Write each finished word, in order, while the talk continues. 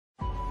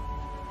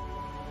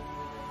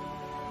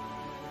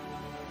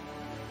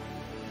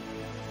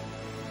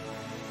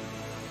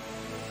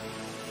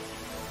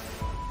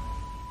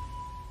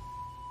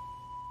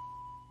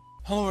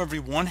Hello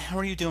everyone, how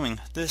are you doing?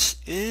 This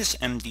is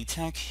MD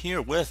Tech here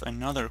with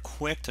another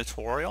quick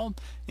tutorial.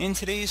 In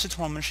today's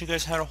tutorial, I'm going to show you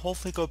guys how to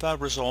hopefully go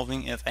about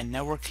resolving if a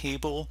network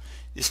cable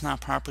is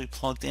not properly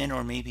plugged in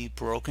or maybe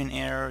broken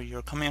error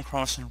you're coming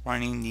across and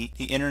running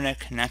the Internet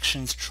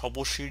Connections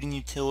troubleshooting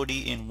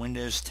utility in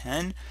Windows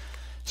 10.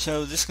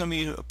 So this is going to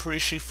be a pretty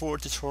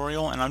straightforward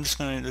tutorial, and I'm just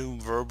going to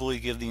verbally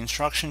give the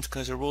instructions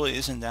because there really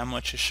isn't that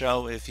much to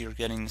show if you're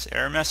getting this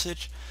error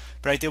message.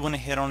 But I did want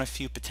to hit on a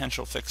few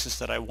potential fixes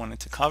that I wanted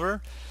to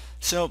cover.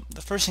 So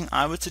the first thing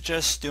I would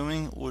suggest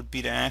doing would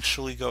be to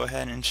actually go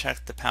ahead and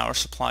check the power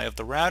supply of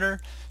the router.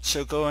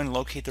 So go and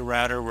locate the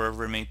router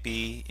wherever it may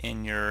be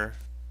in your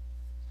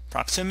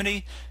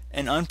proximity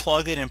and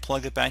unplug it and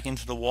plug it back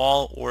into the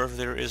wall, or if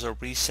there is a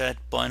reset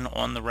button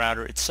on the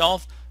router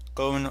itself,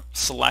 go and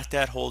select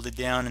that, hold it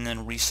down, and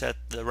then reset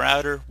the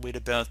router. Wait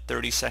about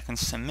 30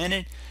 seconds to a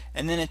minute,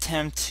 and then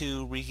attempt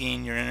to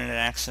regain your internet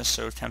access.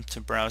 So attempt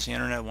to browse the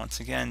internet once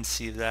again,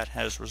 see if that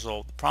has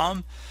resolved the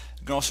problem.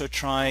 You can also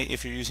try,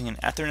 if you're using an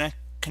Ethernet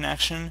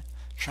connection,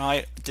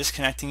 try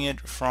disconnecting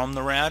it from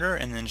the router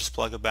and then just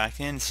plug it back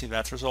in, see if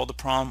that's resolved the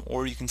problem.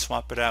 Or you can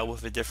swap it out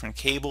with a different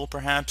cable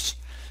perhaps.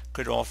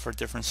 Could offer a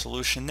different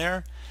solution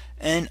there.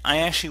 And I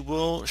actually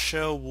will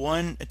show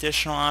one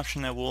additional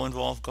option that will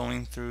involve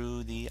going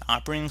through the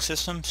operating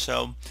system.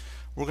 So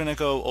we're going to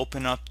go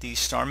open up the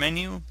start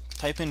menu,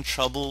 type in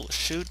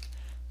troubleshoot.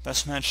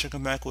 Best match should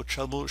come back with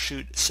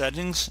troubleshoot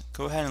settings.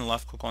 Go ahead and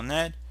left click on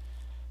that.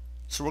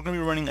 So we're going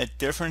to be running a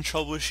different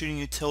troubleshooting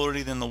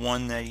utility than the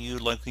one that you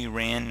likely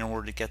ran in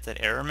order to get that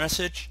error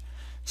message.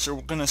 So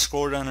we're going to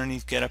scroll down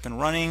underneath get up and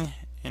running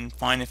and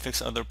find and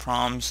fix other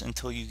problems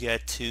until you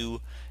get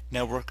to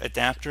network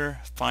adapter.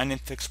 Find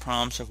and fix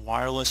problems of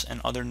wireless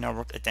and other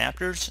network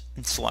adapters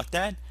and select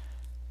that.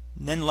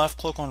 Then left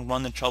click on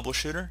run the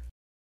troubleshooter.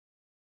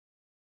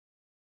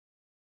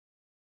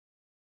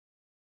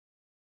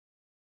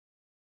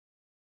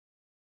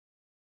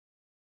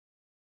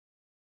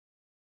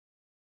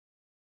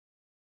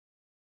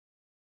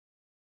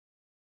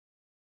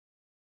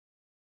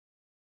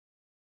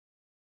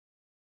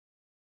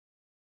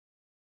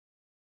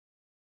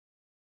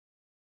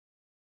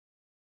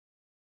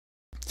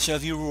 So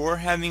if you were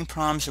having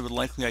problems, it would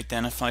likely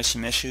identify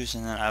some issues,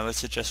 and then I would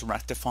suggest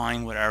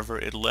rectifying whatever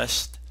it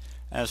lists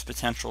as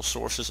potential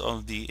sources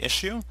of the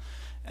issue.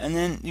 And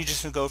then you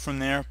just would go from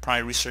there.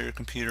 Probably restart your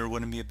computer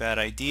wouldn't be a bad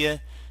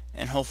idea,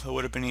 and hopefully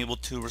would have been able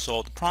to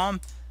resolve the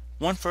problem.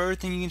 One further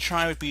thing you can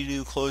try would be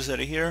to close out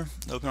of here,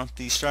 open up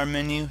the start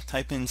menu,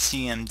 type in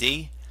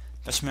CMD.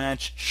 Best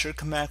match should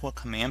come back with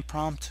command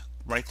prompt.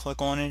 Right click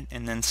on it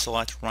and then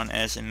select run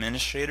as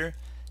administrator.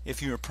 If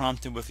you are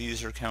prompted with a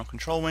user account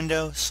control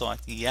window,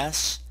 select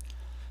yes.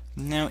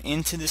 Now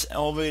into this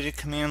elevated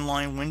command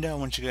line window, I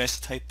want you guys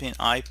to type in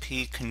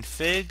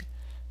ipconfig,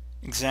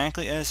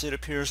 exactly as it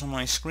appears on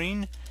my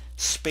screen,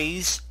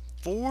 space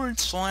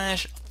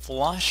 /flush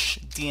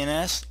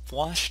DNS.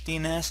 Flush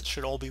DNS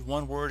should all be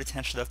one word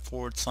attached to that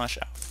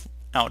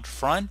 / out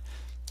front.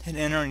 Hit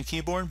enter on your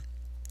keyboard.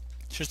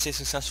 Should say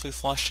successfully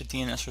flushed to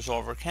DNS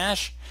resolver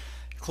cache.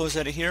 Close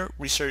out of here,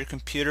 restart your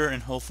computer,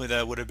 and hopefully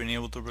that would have been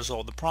able to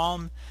resolve the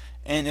problem.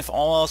 And if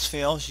all else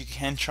fails, you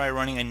can try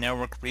running a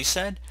network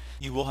reset.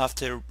 You will have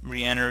to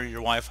re-enter your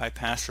Wi-Fi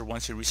password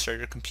once you restart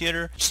your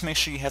computer. Just make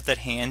sure you have that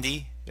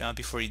handy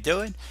before you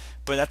do it.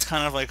 But that's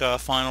kind of like a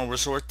final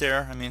resort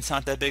there. I mean, it's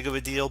not that big of a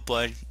deal,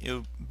 but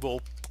it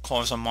will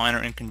cause a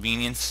minor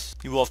inconvenience.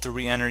 You will have to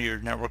re-enter your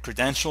network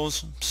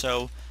credentials.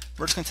 So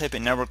we're just going to type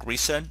in network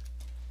reset.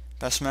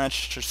 Best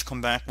match, just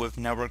come back with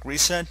network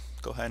reset.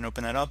 Go ahead and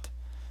open that up.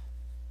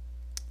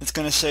 It's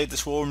going to say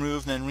this will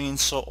remove and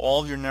reinstall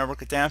all of your network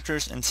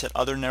adapters and set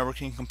other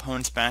networking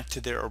components back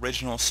to their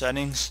original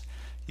settings.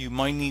 You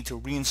might need to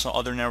reinstall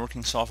other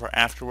networking software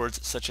afterwards,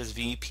 such as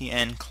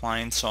VPN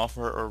client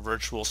software or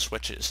virtual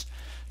switches.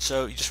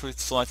 So you just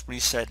select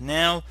reset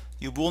now.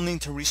 You will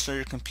need to restart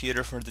your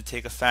computer for it to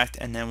take effect,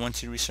 and then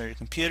once you restart your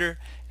computer,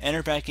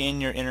 enter back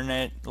in your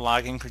internet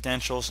login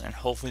credentials, and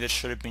hopefully that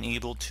should have been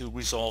able to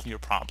resolve your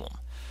problem.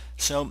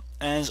 So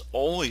as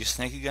always,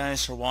 thank you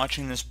guys for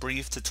watching this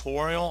brief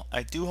tutorial.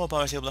 I do hope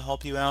I was able to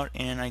help you out,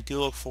 and I do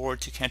look forward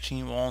to catching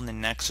you all in the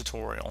next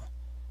tutorial.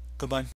 Goodbye.